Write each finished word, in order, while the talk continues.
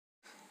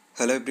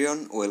Hello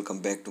everyone,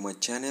 welcome back to my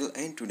channel,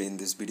 and today in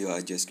this video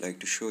I just like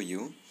to show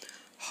you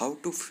how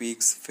to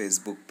fix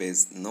Facebook page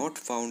not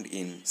found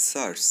in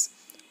search.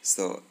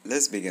 So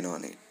let's begin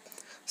on it.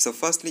 So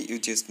firstly you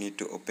just need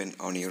to open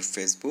on your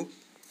Facebook.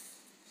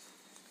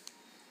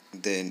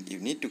 Then you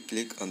need to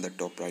click on the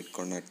top right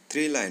corner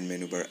three-line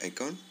menu bar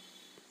icon.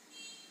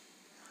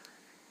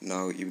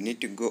 Now you need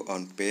to go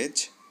on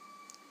page.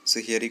 So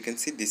here you can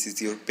see this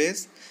is your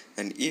page,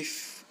 and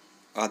if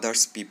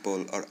others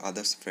people or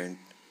others friend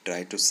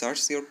try to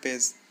search your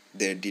page,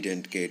 they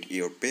didn't get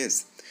your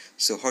page.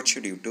 So what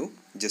should you do?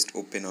 Just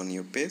open on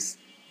your page.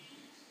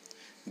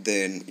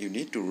 Then you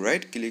need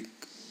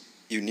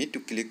to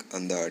click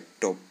on the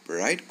top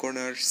right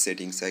corner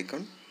settings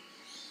icon.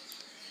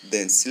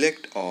 Then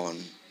select on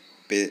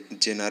page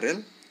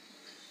general,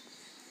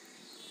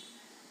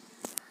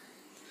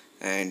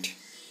 and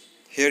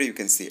here you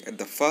can see at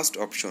the first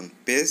option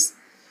page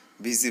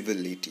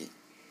visibility.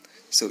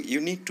 So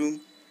you need to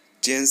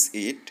change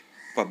it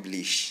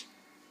publish.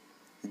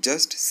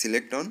 Just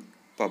select on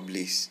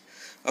publish.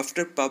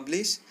 After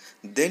publish,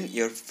 then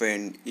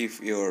if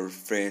your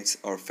friends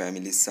or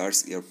family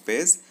search your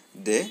page,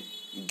 they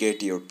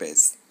get your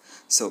page.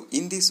 So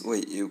in this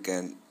way you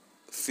can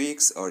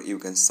fix or you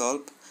can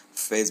solve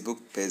Facebook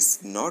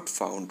page not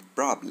found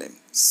problem.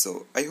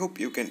 So I hope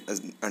you can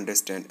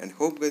understand, and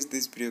hope guys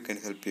this video can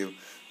help you.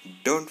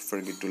 Don't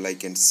forget to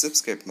like and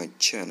subscribe my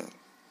channel.